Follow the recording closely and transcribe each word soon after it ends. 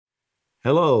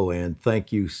Hello, and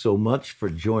thank you so much for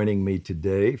joining me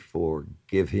today for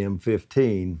Give Him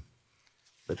 15.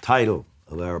 The title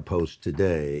of our post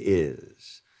today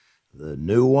is The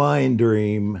New Wine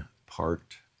Dream,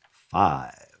 Part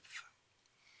 5.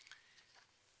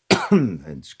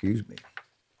 Excuse me.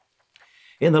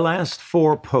 In the last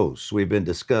four posts, we've been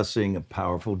discussing a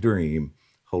powerful dream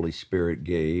Holy Spirit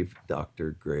gave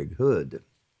Dr. Greg Hood.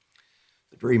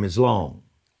 The dream is long,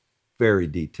 very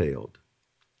detailed,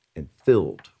 and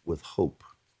filled with hope.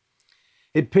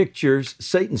 It pictures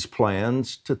Satan's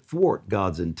plans to thwart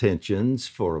God's intentions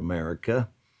for America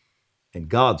and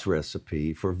God's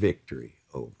recipe for victory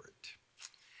over it.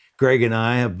 Greg and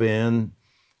I have been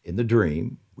in the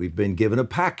dream. We've been given a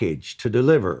package to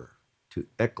deliver to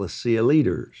ecclesia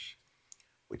leaders,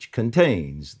 which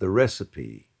contains the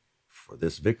recipe for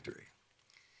this victory.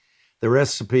 The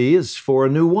recipe is for a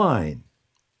new wine,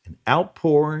 an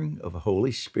outpouring of the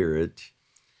Holy Spirit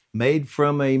made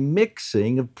from a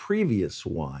mixing of previous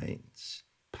wines,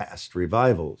 past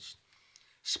revivals,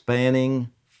 spanning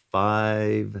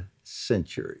 5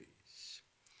 centuries.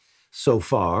 So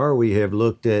far, we have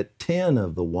looked at 10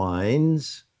 of the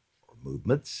wines or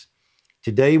movements.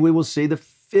 Today, we will see the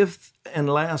 5th and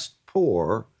last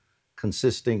pour,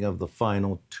 consisting of the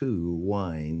final 2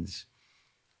 wines,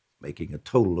 making a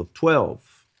total of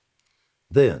 12.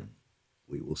 Then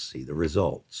we will see the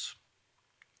results.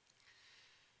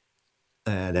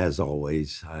 And as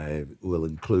always, I will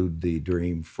include the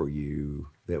dream for you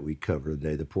that we cover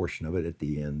today, the portion of it at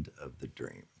the end of the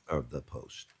dream, of the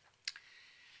post.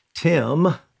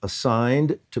 Tim,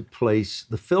 assigned to place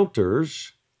the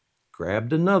filters,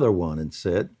 grabbed another one and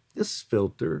said, "This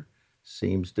filter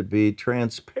seems to be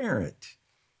transparent.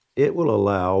 It will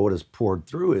allow what is poured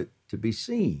through it to be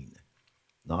seen,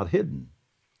 not hidden.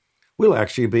 We'll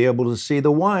actually be able to see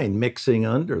the wine mixing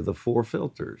under the 4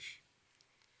 filters."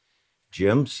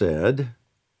 Jim said,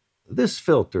 "This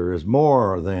filter is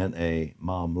more than a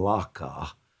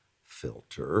Mamlaka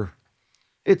filter.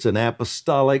 It's an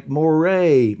apostolic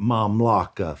Moray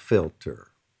Mamlaka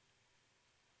filter.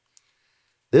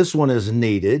 This one is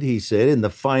needed," he said, "in the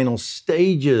final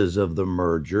stages of the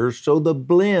merger so the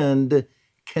blend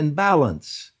can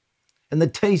balance, and the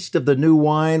taste of the new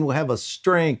wine will have a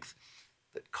strength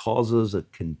that causes a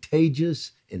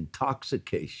contagious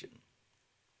intoxication."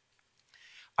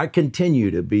 I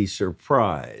continue to be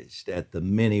surprised at the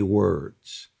many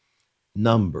words,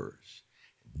 numbers,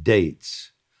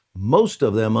 dates, most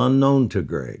of them unknown to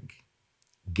Greg,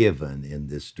 given in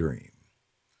this dream.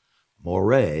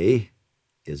 Moray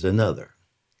is another.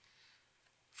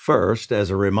 First,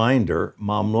 as a reminder,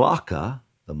 Mamlaka,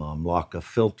 the Mamlaka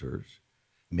filters,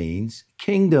 means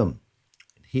kingdom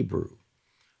in Hebrew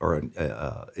or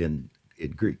in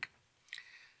Greek.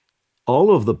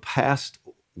 All of the past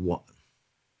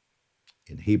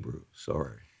in Hebrew,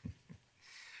 sorry.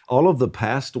 All of the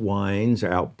past wines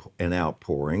and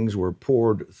outpourings were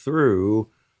poured through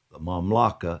the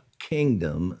Mamlaka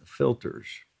kingdom filters.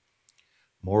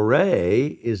 Moray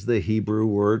is the Hebrew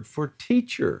word for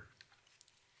teacher.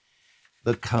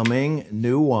 The coming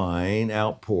new wine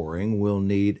outpouring will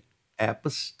need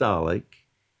apostolic,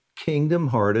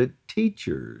 kingdom-hearted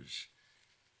teachers,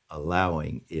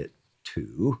 allowing it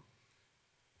to,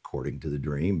 according to the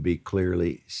dream, be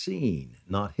clearly seen,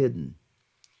 not hidden.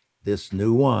 This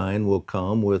new wine will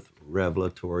come with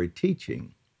revelatory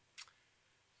teaching.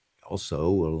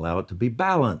 Also will allow it to be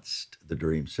balanced, the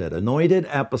dream said. Anointed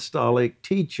apostolic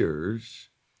teachers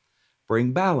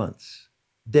bring balance,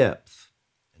 depth,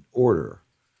 and order,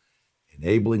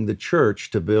 enabling the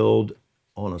church to build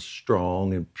on a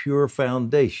strong and pure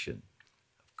foundation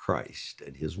of Christ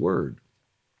and His Word.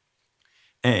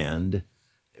 And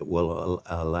it will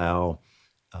allow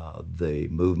the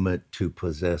movement to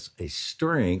possess a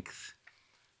strength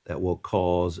that will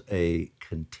cause a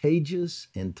contagious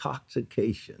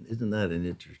intoxication. Isn't that an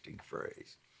interesting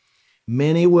phrase?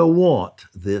 Many will want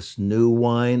this new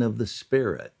wine of the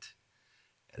Spirit.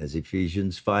 And as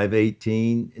Ephesians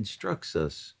 5:18 instructs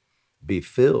us, be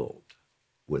filled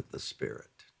with the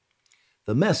Spirit.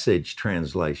 The Message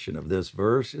translation of this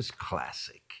verse is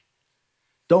classic.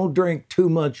 Don't drink too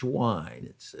much wine,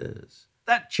 it says.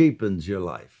 That cheapens your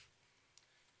life.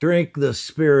 Drink the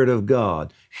Spirit of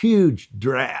God, huge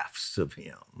draughts of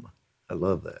Him. I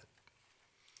love that.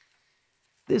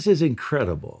 This is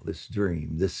incredible, this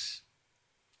dream, this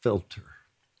filter.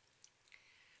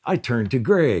 I turned to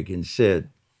Greg and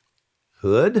said,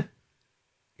 "Hood,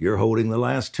 you're holding the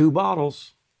last 2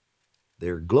 bottles.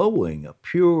 They're glowing a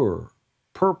pure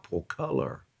purple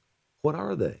color. What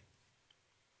are they?"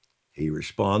 He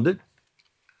responded,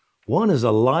 "One is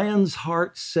a Lion's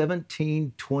Heart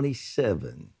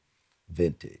 1727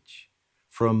 vintage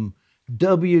from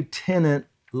W. Tennant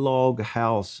Log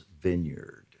House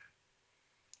Vineyard.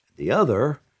 The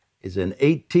other is an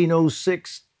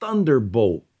 1806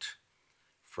 Thunderbolt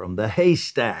from the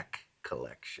Haystack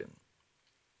collection.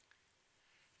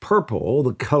 Purple,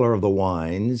 the color of the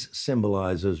wines,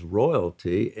 symbolizes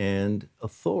royalty and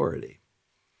authority.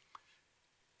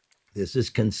 This is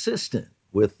consistent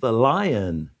with the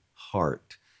Lion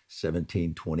Heart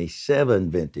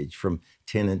 1727 vintage from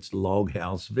Tennant's Log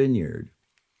House Vineyard.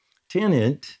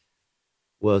 Tennant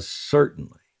was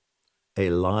certainly a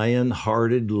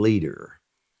lion-hearted leader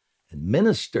and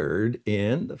ministered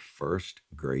in the First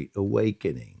Great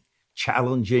Awakening,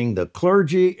 challenging the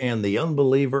clergy and the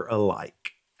unbeliever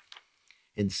alike.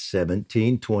 In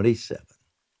 1727,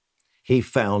 he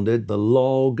founded the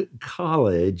Log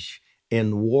College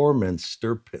in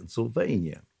Warminster,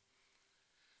 Pennsylvania.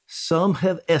 Some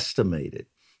have estimated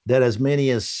that as many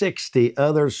as 60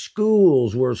 other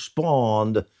schools were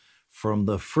spawned from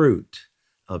the fruit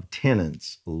of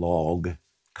Tennant's Log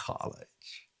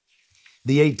College.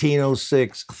 The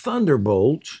 1806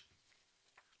 Thunderbolt,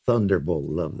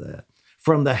 love that,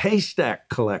 from the Haystack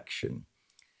collection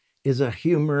is a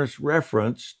humorous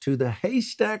reference to the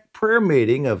Haystack prayer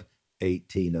meeting of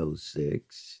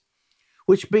 1806,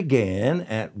 which began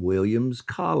at Williams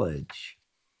College.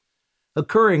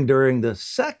 Occurring during the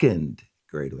Second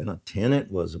Great Awakening.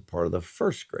 Tennant was a part of the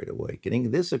First Great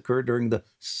Awakening. This occurred during the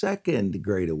Second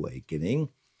Great Awakening.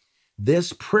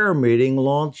 This prayer meeting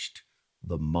launched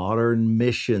the modern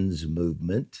missions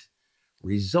movement,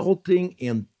 resulting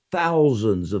in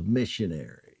thousands of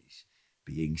missionaries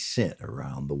being sent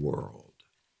around the world.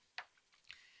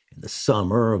 In the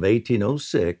summer of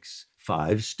 1806,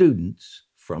 5 students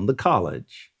from the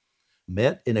college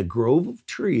met in a grove of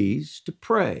trees to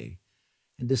pray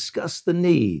and discuss the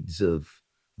needs of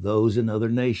those in other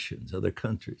nations, other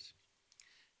countries.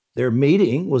 Their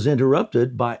meeting was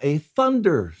interrupted by a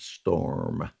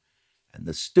thunderstorm, and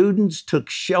the students took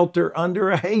shelter under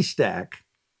a haystack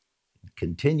and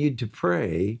continued to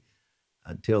pray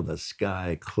until the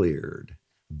sky cleared.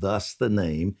 Thus the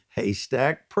name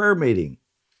Haystack Prayer Meeting.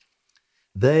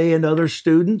 They and other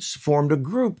students formed a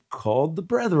group called the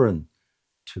Brethren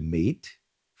to meet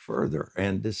further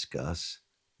and discuss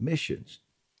missions,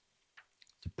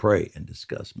 to pray and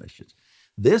discuss missions.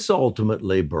 This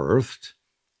ultimately birthed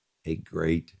a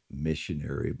great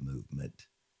missionary movement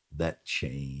that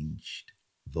changed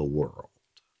the world.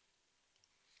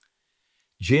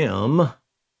 Jim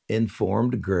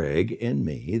informed Greg and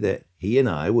me that he and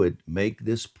I would make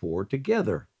this pour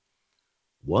together,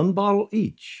 1 bottle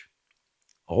each.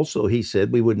 Also, he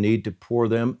said we would need to pour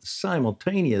them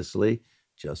simultaneously,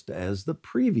 just as the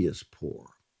previous pour.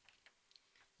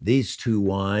 These 2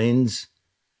 wines,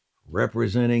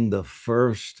 representing the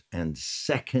First and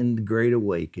Second Great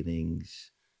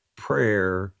Awakenings,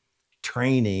 prayer,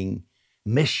 training,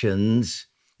 missions,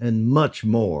 and much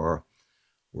more,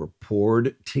 were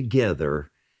poured together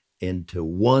into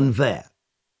 1 vat,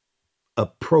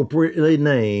 appropriately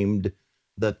named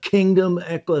the Kingdom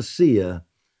Ecclesia,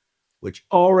 which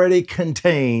already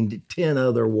contained 10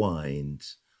 other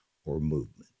wines or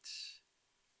movements.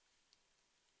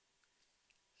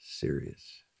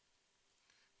 Serious.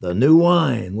 The new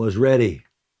wine was ready.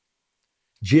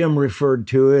 Jim referred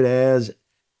to it as,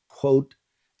 quote,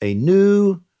 a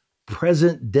new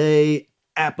present-day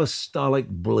apostolic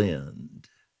blend.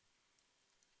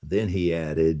 Then he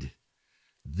added,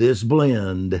 this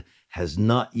blend has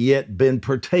not yet been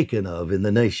partaken of in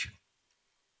the nation.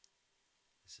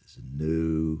 This is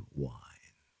new wine.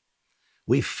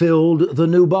 We filled the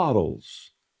new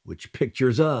bottles, which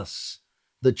pictures us,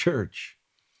 the church.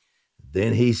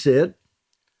 Then he said,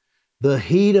 the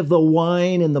heat of the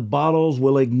wine in the bottles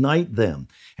will ignite them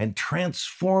and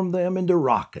transform them into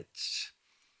rockets.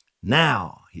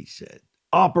 Now, he said,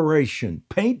 Operation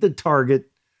Paint the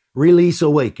Target, Release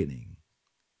Awakening.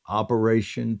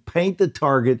 Operation Paint the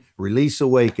Target, Release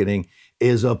Awakening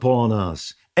is upon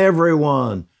us.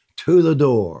 Everyone to the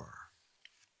door.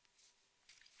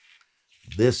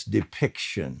 This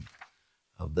depiction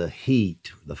of the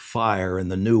heat, the fire,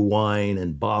 and the new wine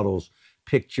and bottles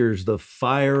pictures the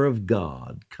fire of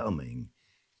God coming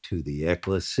to the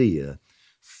ecclesia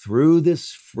through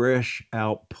this fresh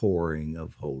outpouring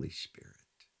of Holy Spirit.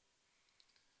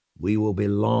 We will be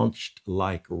launched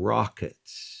like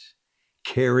rockets,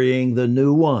 carrying the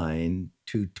new wine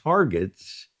to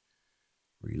targets,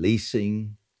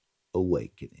 releasing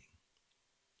awakening.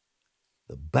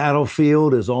 The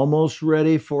battlefield is almost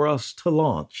ready for us to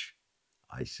launch,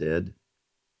 I said.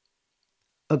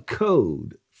 A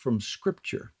code from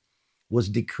Scripture was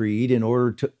decreed in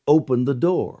order to open the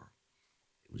door.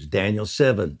 It was Daniel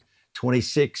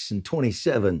 7:26 and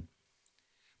 27.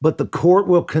 But the court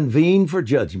will convene for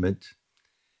judgment,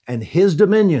 and his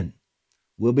dominion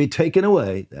will be taken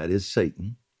away, that is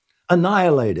Satan,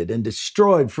 annihilated and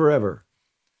destroyed forever.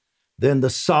 Then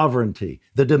the sovereignty,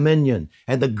 the dominion,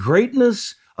 and the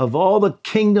greatness of all the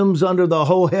kingdoms under the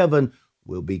whole heaven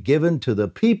will be given to the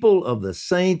people of the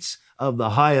saints of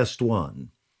the highest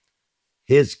one.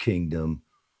 His kingdom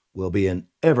will be an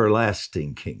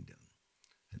everlasting kingdom,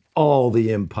 and all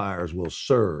the empires will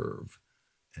serve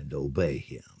and obey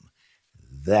him.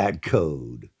 That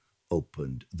code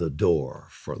opened the door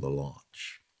for the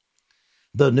launch.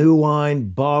 The new wine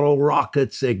bottle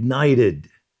rockets ignited,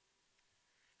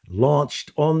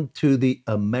 launched onto the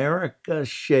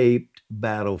America-shaped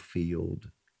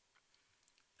battlefield.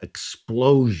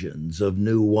 Explosions of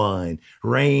new wine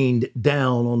rained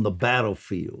down on the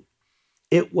battlefield.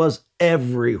 It was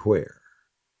everywhere.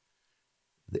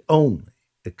 The only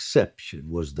exception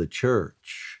was the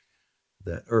church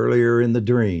that earlier in the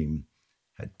dream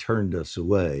had turned us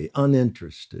away,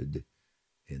 uninterested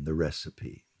in the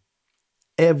recipe.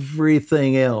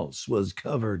 Everything else was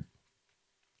covered.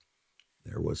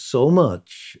 There was so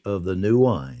much of the new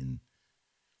wine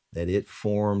that it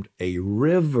formed a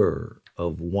river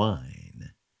of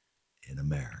wine in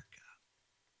America.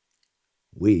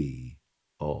 We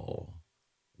all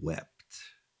wept.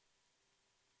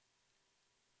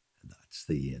 And that's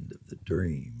the end of the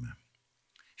dream.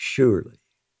 Surely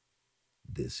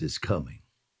this is coming.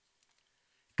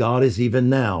 God is even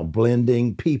now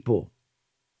blending people,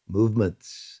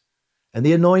 movements, and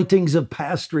the anointings of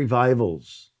past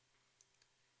revivals.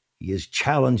 He is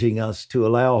challenging us to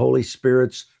allow Holy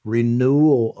Spirit's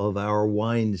renewal of our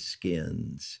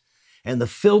wineskins and the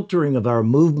filtering of our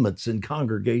movements and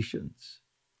congregations.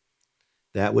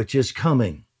 That which is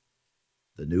coming,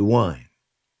 the new wine,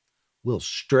 will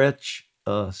stretch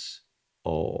us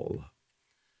all.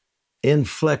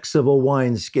 Inflexible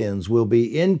wineskins will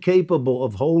be incapable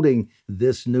of holding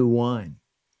this new wine.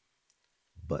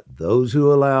 But those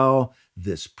who allow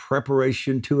this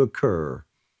preparation to occur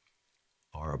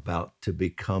are about to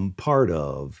become part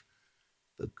of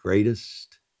the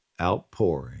greatest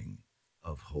outpouring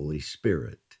of Holy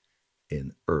Spirit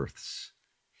in earth's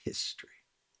history.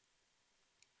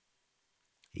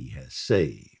 He has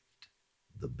saved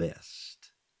the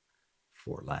best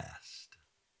for last.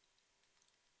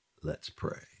 Let's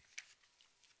pray.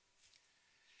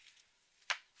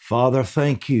 Father,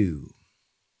 thank you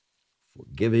for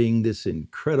giving this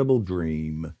incredible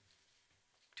dream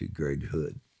to Greg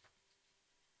Hood.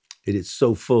 It is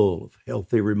so full of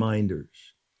healthy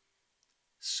reminders,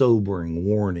 sobering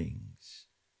warnings,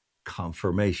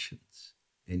 confirmations,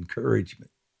 encouragement,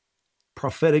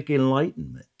 prophetic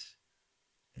enlightenment,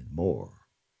 and more.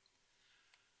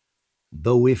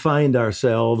 Though we find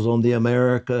ourselves on the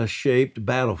America-shaped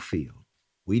battlefield,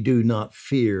 we do not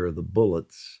fear the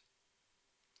bullets.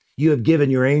 You have given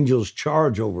your angels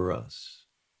charge over us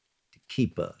to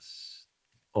keep us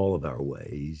all of our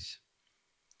ways.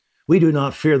 We do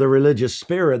not fear the religious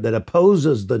spirit that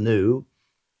opposes the new,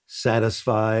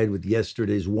 satisfied with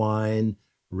yesterday's wine,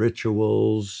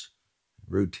 rituals,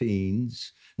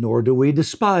 routines, nor do we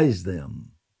despise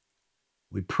them.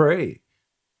 We pray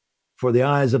for the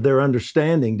eyes of their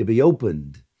understanding to be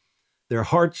opened, their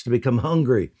hearts to become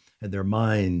hungry, and their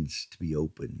minds to be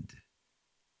opened.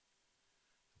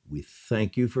 We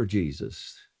thank you for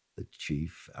Jesus,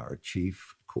 our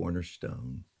chief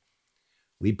cornerstone.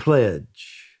 We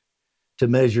pledge to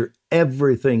measure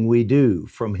everything we do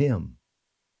from him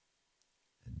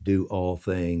and do all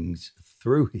things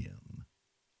through him.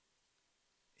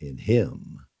 In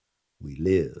him we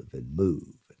live and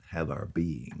move and have our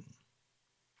being.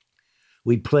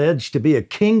 We pledge to be a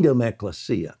kingdom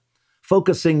ecclesia,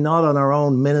 focusing not on our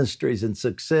own ministries and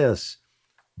success,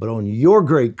 but on your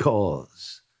great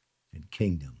cause and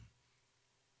kingdom.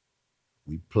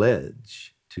 We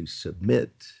pledge to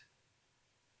submit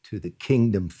to the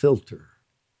kingdom filter.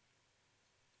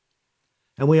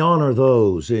 And we honor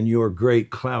those in your great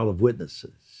cloud of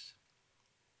witnesses.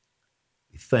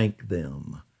 We thank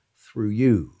them through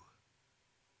you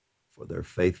for their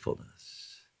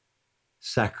faithfulness,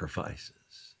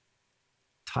 sacrifices,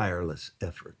 tireless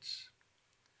efforts.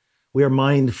 We are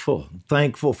mindful and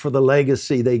thankful for the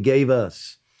legacy they gave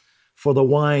us, for the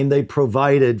wine they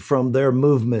provided from their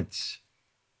movements,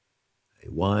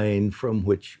 a wine from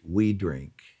which we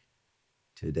drink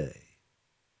today.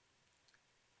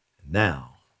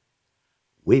 Now,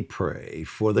 we pray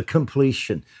for the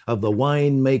completion of the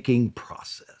winemaking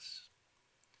process.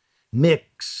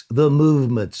 Mix the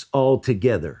movements all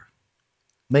together,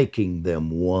 making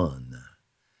them one.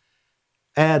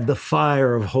 add the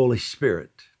fire of Holy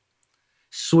Spirit.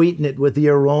 Sweeten it with the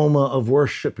aroma of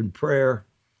worship and prayer.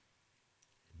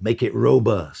 Make it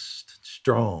robust,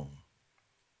 strong.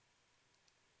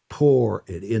 Pour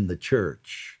it in the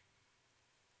church.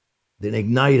 Then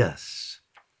ignite us.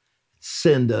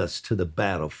 Send us to the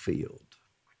battlefield.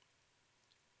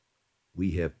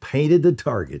 We have painted the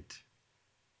target,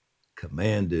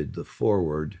 commanded the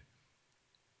forward,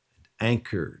 and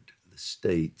anchored the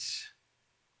states.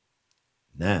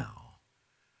 Now,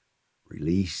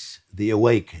 release the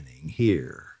awakening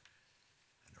here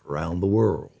and around the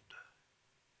world.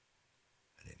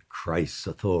 And in Christ's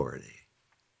authority,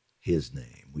 his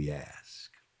name we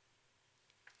ask.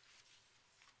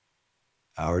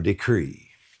 Our decree.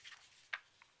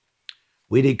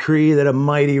 We decree that a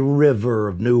mighty river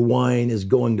of new wine is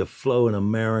going to flow in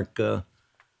America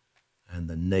and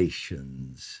the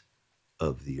nations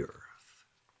of the earth.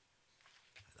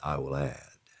 I will add,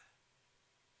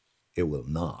 it will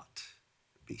not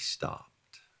be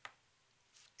stopped.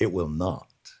 It will not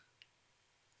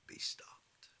be stopped.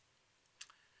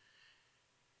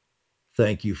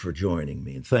 Thank you for joining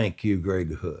me, and thank you,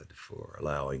 Greg Hood, for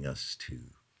allowing us to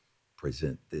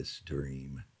present this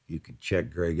dream. You can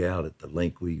check Greg out at the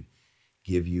link we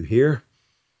give you here.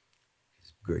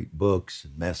 His great books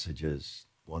and messages,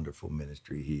 wonderful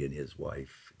ministry, he and his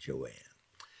wife, Joanne.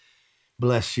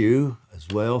 Bless you as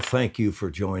well. Thank you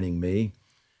for joining me,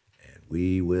 and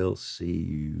we will see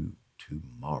you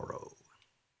tomorrow.